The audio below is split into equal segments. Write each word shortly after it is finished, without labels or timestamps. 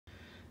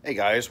Hey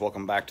guys,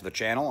 welcome back to the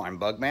channel. I'm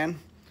Bugman.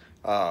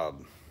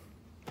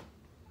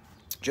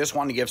 Just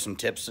wanted to give some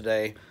tips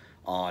today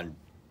on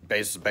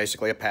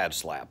basically a pad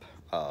slap.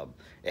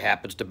 It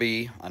happens to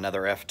be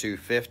another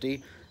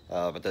F250,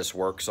 but this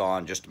works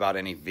on just about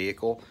any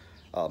vehicle.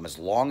 As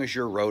long as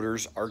your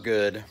rotors are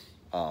good,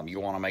 you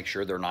want to make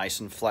sure they're nice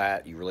and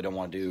flat. You really don't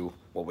want to do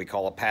what we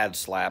call a pad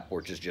slap,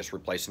 which is just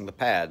replacing the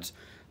pads.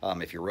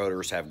 If your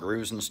rotors have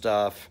grooves and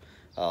stuff,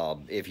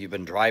 if you've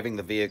been driving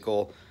the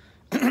vehicle,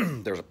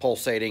 there's a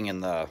pulsating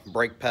in the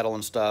brake pedal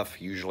and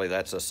stuff. Usually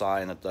that's a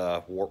sign that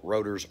the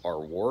rotors are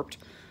warped.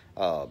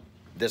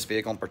 This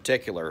vehicle in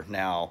particular,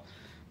 now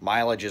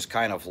mileage is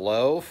kind of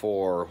low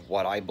for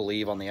what I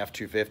believe on the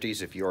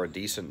F250s. If you're a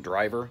decent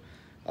driver,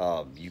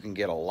 you can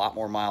get a lot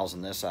more miles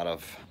than this out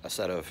of a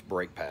set of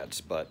brake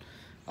pads. But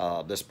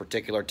this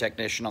particular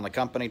technician on the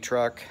company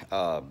truck,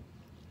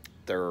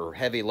 they're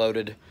heavy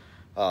loaded.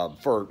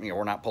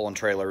 We're not pulling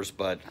trailers,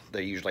 but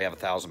they usually have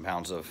 1,000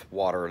 pounds of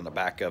water in the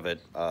back of it,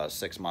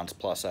 6 months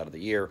plus out of the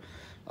year.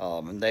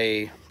 And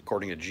they,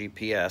 according to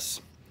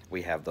GPS,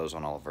 we have those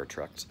on all of our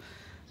trucks,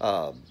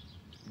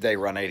 they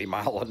run 80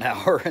 miles an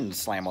hour and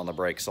slam on the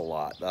brakes a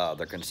lot.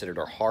 They're considered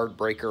a hard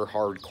breaker,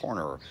 hard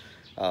cornerer.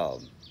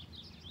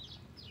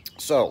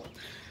 So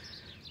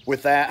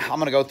with that, I'm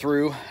going to go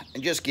through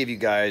and just give you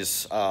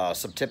guys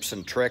some tips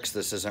and tricks.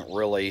 This isn't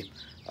really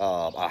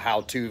a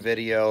how-to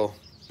video.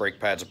 Brake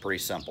pads are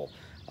pretty simple,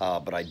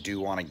 but I do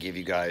want to give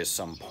you guys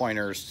some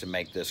pointers to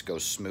make this go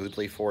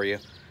smoothly for you,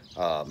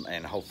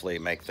 and hopefully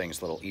make things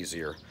a little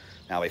easier.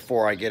 Now,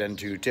 before I get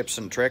into tips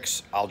and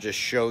tricks, I'll just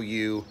show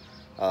you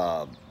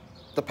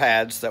the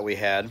pads that we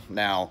had.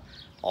 Now,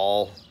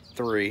 all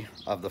 3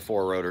 of the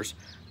 4 rotors,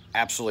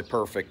 absolutely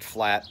perfect,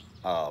 flat.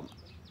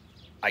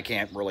 I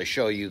can't really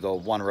show you the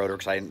one rotor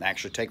because I didn't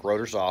actually take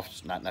rotors off.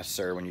 It's not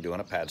necessary when you're doing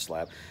a pad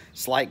slap.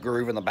 Slight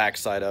groove in the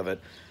backside of it.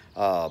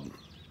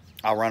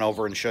 I'll run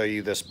over and show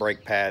you this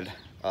brake pad.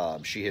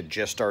 She had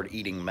just started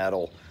eating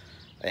metal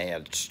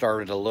and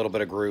started a little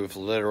bit of groove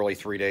literally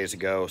 3 days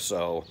ago.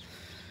 So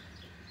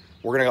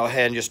we're gonna go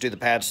ahead and just do the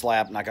pad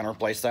slap. Not gonna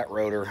replace that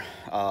rotor.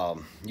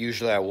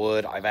 Usually I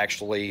would. I've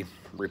actually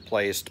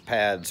replaced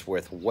pads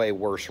with way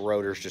worse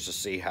rotors just to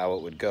see how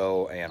it would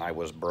go, and I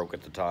was broke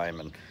at the time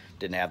and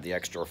didn't have the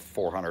extra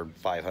 $400,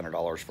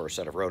 $500 for a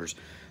set of rotors.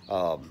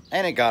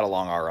 And it got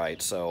along all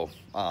right. So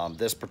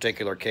this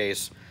particular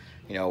case,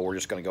 you know, we're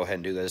just going to go ahead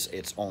and do this.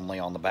 It's only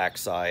on the back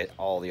side.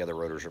 All the other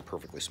rotors are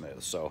perfectly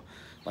smooth. So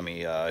let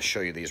me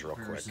show you these real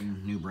quick.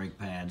 New brake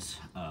pads.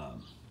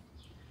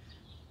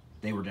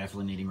 They were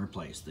definitely needing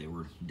replaced. They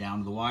were down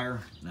to the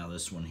wire. Now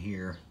this one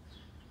here,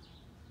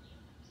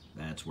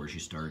 that's where she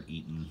started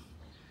eating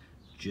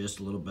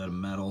just a little bit of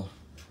metal,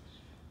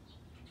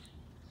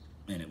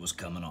 and it was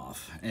coming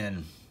off.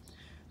 And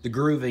the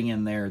grooving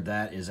in there,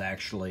 that is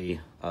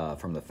actually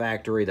from the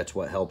factory. That's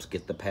what helps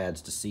get the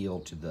pads to seal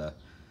to the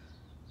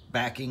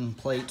backing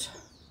plate.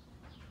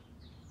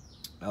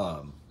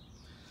 So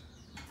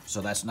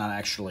that's not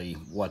actually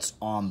what's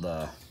on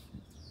the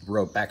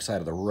backside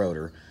of the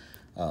rotor.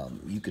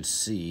 You could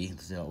see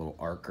that little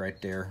arc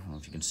right there. I don't know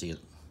if you can see it.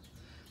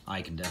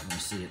 I can definitely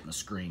see it in the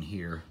screen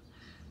here.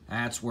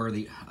 That's where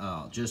the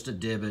just a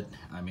divot.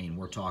 I mean,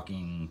 we're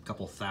talking a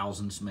couple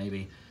thousandths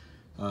maybe.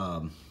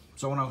 So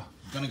I'm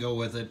gonna go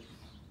with it.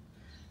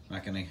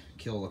 Not gonna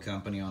kill the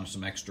company on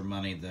some extra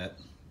money that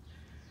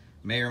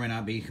may or may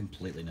not be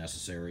completely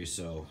necessary.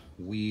 So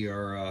we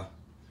are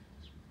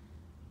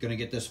gonna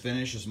get this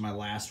finished. This is my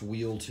last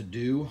wheel to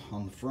do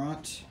on the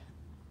front,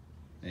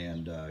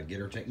 and get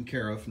her taken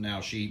care of.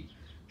 Now she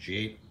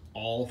ate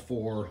all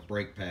 4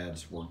 brake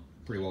pads. Were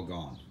pretty well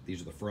gone.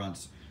 These are the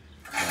fronts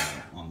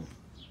on the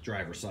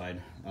driver's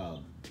side.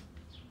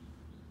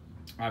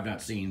 I've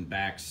not seen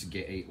backs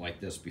get ate like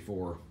this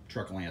before.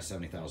 Truck only has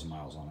 70,000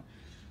 miles on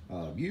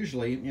it.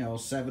 Usually, you know,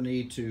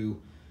 70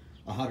 to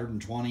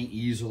 120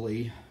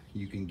 easily.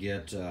 You can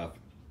get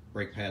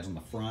brake pads on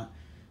the front.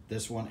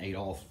 This one ate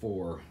all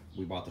 4.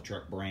 We bought the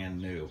truck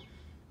brand new,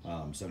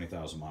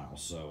 70,000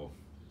 miles. So,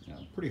 you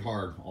know, pretty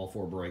hard, all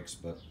 4 brakes,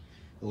 but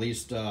at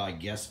least I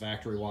guess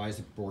factory-wise,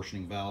 the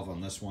proportioning valve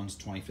on this one's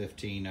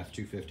 2015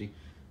 F250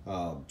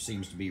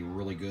 seems to be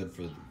really good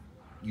for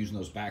using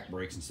those back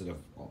brakes instead of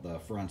the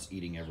fronts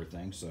eating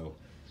everything. So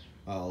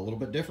a little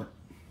bit different.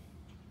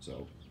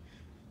 So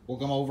we'll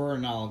come over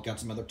and I'll got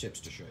some other tips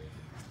to show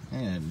you.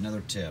 And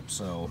another tip,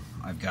 so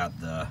I've got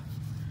the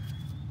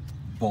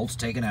bolts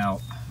taken out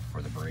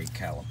for the brake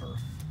caliper.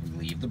 We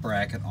leave the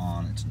bracket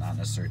on. It's not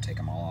necessary to take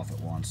them all off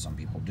at once. Some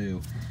people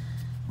do,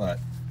 but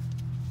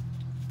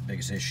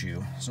biggest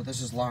issue, so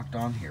this is locked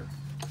on here.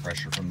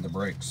 Pressure from the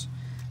brakes.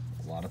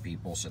 A lot of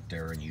people sit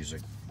there and use a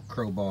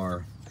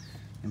crowbar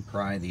and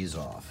pry these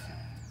off.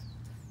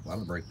 A lot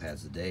of the brake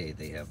pads today,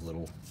 they have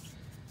little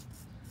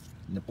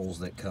nipples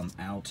that come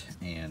out,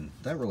 and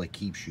that really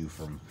keeps you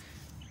from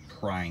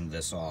prying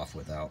this off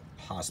without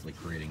possibly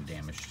creating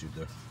damage to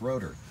the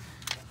rotor.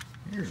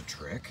 Here's a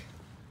trick.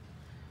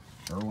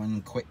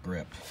 Irwin Quick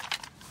Grip.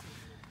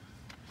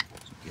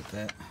 So get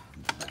that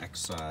back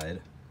side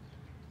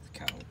of the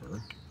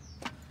caliper.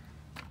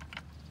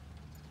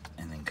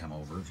 come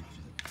over to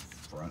the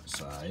front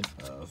side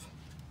of,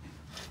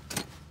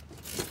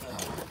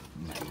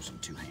 I'm not using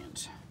two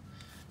hands,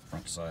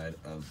 front side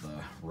of the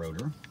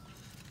rotor.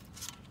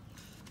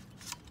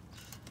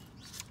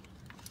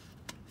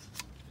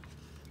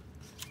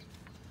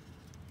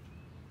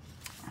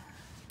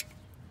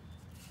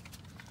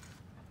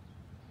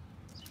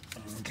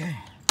 Okay.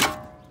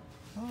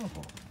 Oh,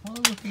 well,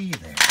 looky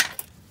there.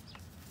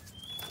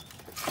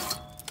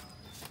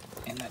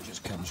 And that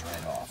just comes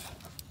right off.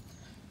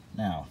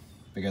 Now,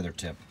 big other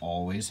tip,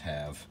 always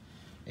have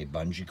a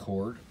bungee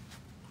cord.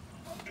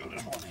 I'll do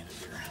this one-handed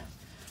here.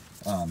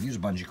 Use a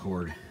bungee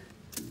cord,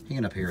 hang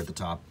it up here at the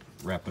top,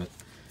 wrap it,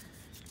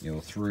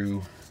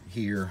 through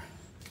here,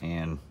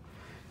 and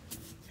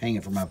hang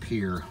it from up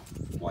here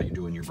while you're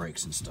doing your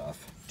brakes and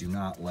stuff. Do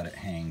not let it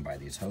hang by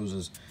these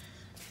hoses.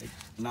 They're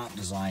not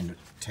designed to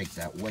take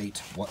that weight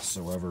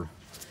whatsoever.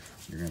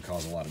 You're going to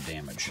cause a lot of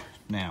damage.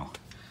 Now,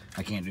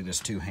 I can't do this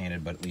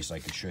two-handed, but at least I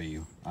can show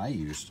you.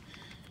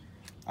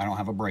 I don't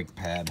have a brake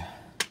pad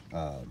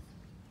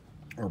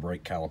or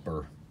brake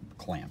caliper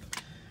clamp.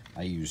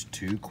 I use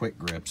two quick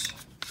grips.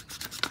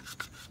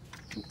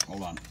 Ooh,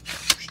 hold on.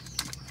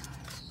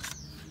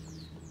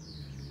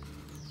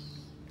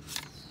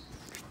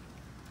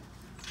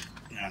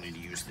 I need to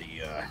use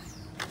the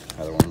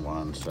other one.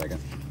 1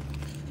 second.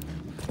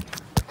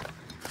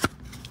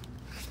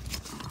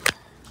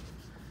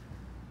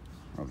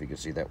 I don't know if you can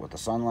see that with the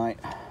sunlight.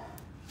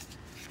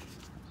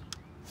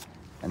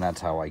 And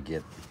that's how I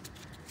get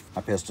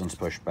my pistons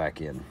pushed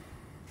back in.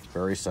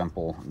 Very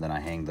simple. And then I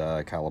hang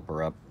the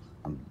caliper up.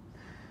 I'm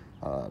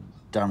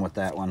done with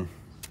that one.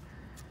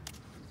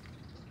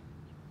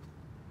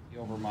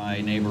 Over my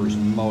neighbor's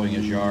mowing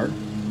his yard.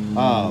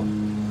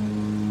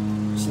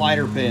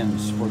 Slider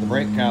pins for the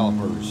brake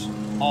calipers.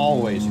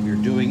 Always, if you're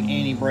doing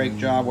any brake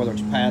job, whether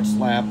it's pad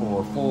slap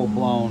or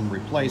full-blown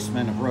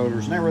replacement of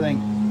rotors and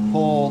everything,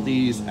 pull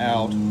these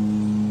out,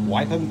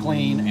 wipe them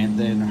clean, and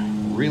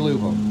then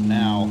re-lube them.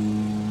 Now,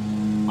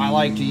 I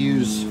like to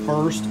use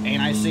first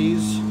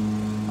anti-seize,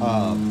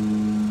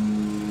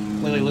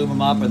 completely lube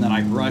them up, and then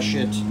I brush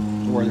it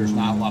to where there's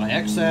not a lot of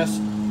excess.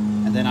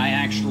 And then I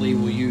actually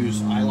will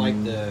use, I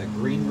like the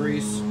green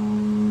grease.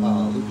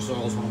 Lucas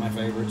Oil is one of my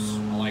favorites.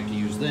 I like to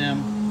use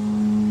them.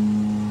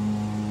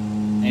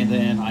 And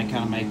then I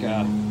kind of make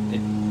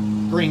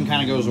green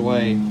kind of goes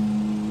away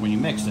when you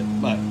mix it.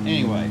 But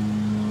anyway,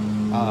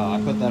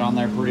 I put that on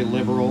there pretty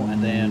liberal,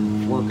 and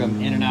then work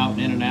them in and out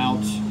and in and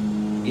out.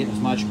 Get as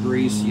much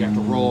grease. You have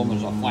to roll them.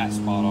 There's a flat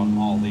spot on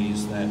all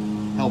these that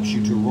helps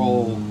you to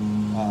roll,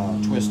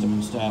 twist them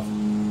and stuff.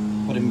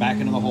 Put them back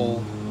into the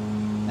hole,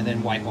 and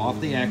then wipe off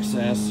the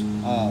excess.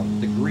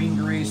 The green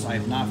grease I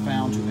have not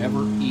found to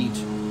ever eat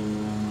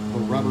the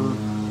rubber,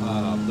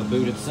 the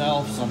boot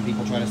itself. Some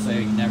people try to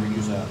say you never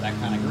use that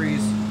kind of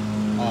grease.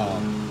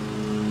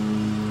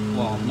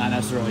 Well, not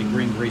necessarily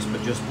green grease,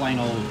 but just plain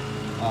old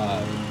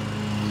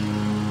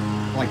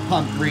like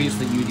pump grease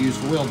that you'd use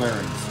for wheel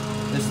bearings.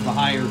 This is the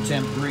higher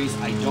temp grease.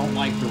 I don't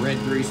like the red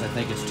grease. I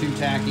think it's too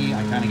tacky.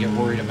 I kind of get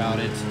worried about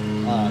it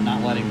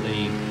not letting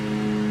the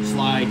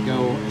slide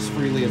go as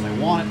freely as I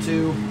want it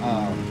to.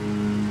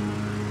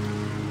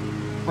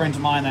 Friends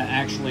of mine that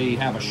actually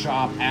have a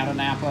shop at a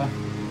Napa,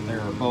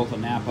 they're both a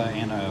Napa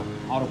and a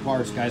auto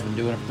parts guy's been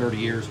doing it for 30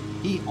 years.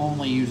 He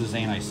only uses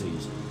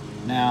anti-seize.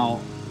 Now,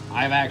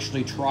 I've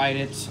actually tried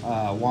it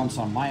once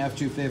on my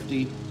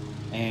F250,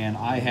 and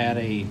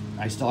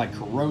I still had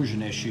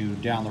corrosion issue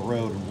down the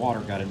road and water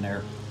got in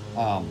there.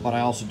 But I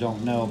also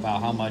don't know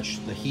about how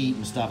much the heat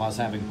and stuff. I was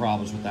having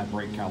problems with that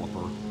brake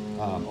caliper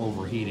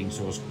overheating,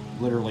 so it was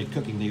literally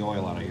cooking the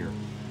oil out of here.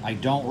 I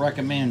don't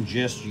recommend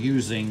just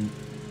using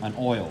an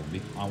oil.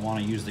 I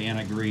want to use the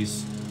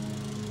anti-grease,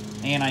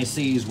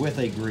 anti-seize with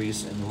a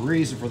grease, and the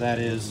reason for that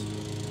is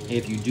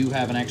if you do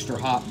have an extra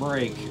hot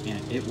brake,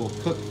 and it will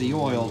cook the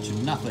oil to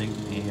nothing,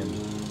 and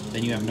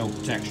then you have no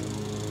protection.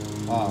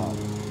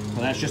 So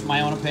that's just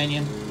my own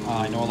opinion.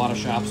 I know a lot of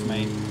shops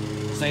may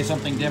say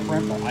something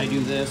different, but I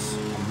do this.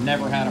 I've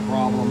never had a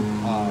problem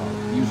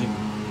using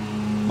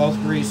both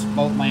grease,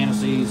 both my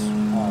anti-seize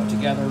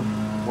together.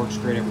 Works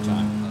great every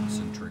time.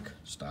 Eccentric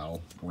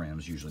style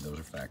rims, usually those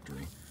are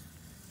factory.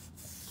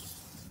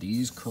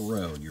 These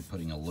corrode. You're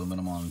putting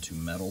aluminum onto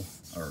metal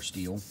or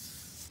steel,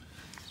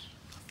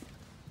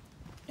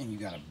 and you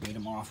got to beat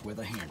them off with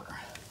a hammer.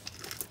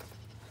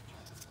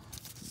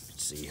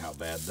 See how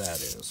bad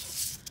that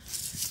is.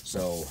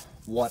 So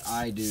what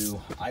I do,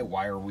 I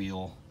wire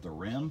wheel the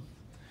rim,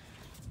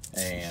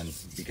 and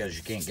because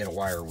you can't get a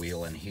wire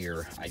wheel in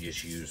here, I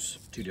just use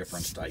two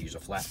different styles. I use a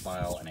flat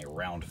file and a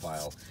round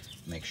file.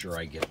 Make sure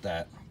I get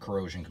that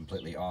corrosion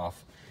completely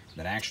off.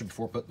 Then actually,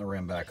 before putting the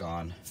rim back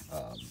on,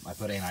 I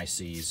put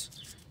anti-seize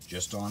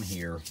just on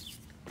here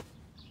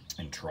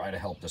and try to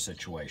help the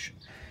situation.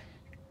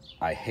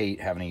 I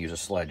hate having to use a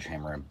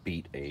sledgehammer and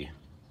beat a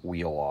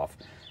wheel off.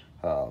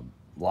 A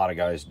lot of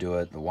guys do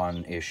it. The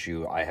one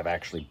issue, I have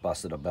actually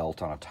busted a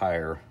belt on a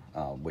tire,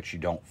 which you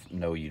don't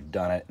know you've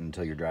done it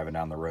until you're driving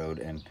down the road,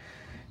 and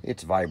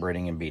it's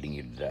vibrating and beating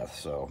you to death.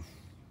 So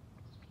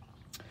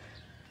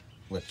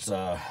let's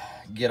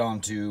get on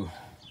to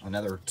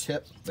another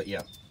tip. But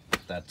yeah,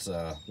 that's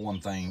one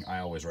thing I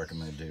always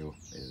recommend to do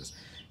is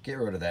get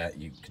rid of that.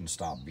 You can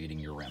stop beating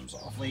your rims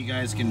off. Hopefully you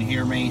guys can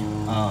hear me.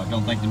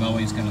 Don't think the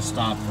mowing's gonna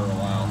stop for a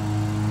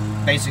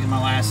while. Basically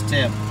my last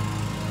tip,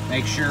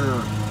 make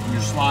sure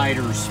your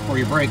sliders for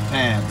your brake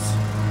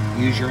pads,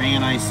 use your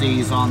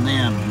anti-seize on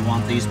them. You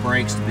want these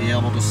brakes to be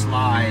able to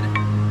slide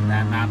and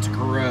that not to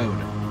corrode.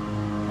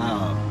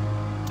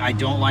 I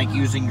don't like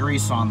using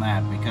grease on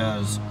that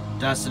because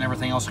dust and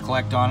everything else will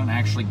collect on it and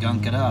actually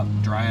gunk it up,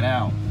 dry it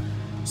out.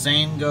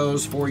 Same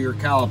goes for your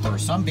caliper.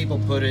 Some people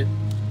put it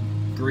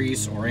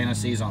grease or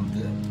anti-seize on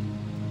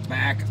the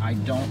back. I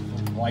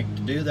don't like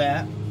to do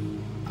that.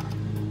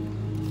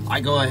 I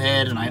go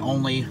ahead and I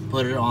only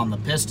put it on the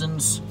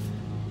pistons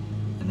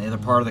and the other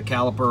part of the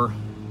caliper,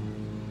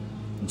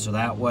 and so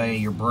that way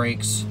your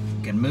brakes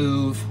can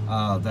move.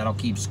 That'll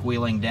keep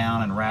squealing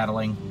down and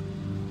rattling.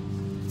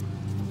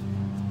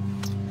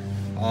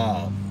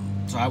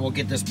 So I will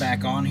get this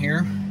back on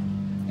here,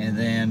 and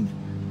then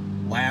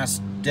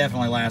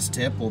definitely last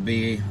tip will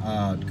be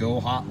go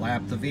hot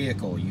lap the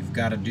vehicle. You've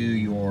got to do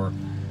your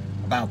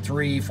about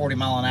 40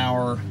 mile an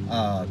hour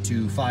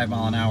to 5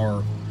 mile an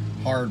hour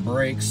hard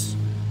brakes.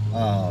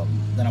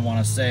 Then I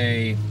want to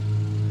say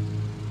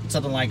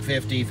something like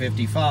 50,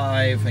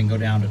 55, and go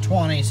down to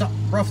 20,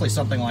 roughly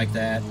something like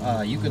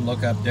that. You can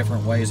look up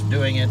different ways of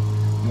doing it.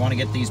 You want to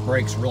get these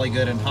brakes really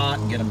good and hot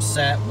and get them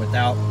set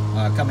without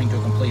coming to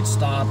a complete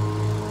stop.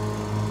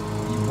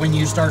 When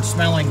you start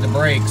smelling the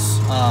brakes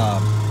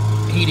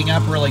heating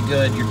up really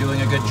good, you're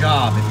doing a good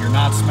job. If you're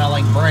not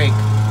smelling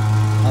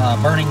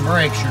burning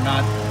brakes, you're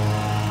not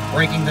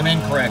braking them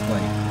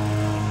incorrectly.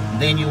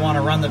 Then you want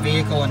to run the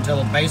vehicle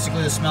until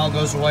basically the smell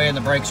goes away and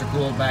the brakes are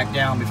cooled back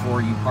down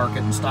before you park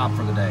it and stop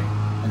for the day.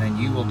 And then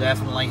you will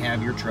definitely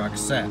have your truck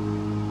set.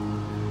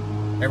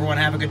 Everyone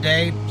have a good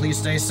day. Please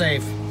stay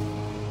safe.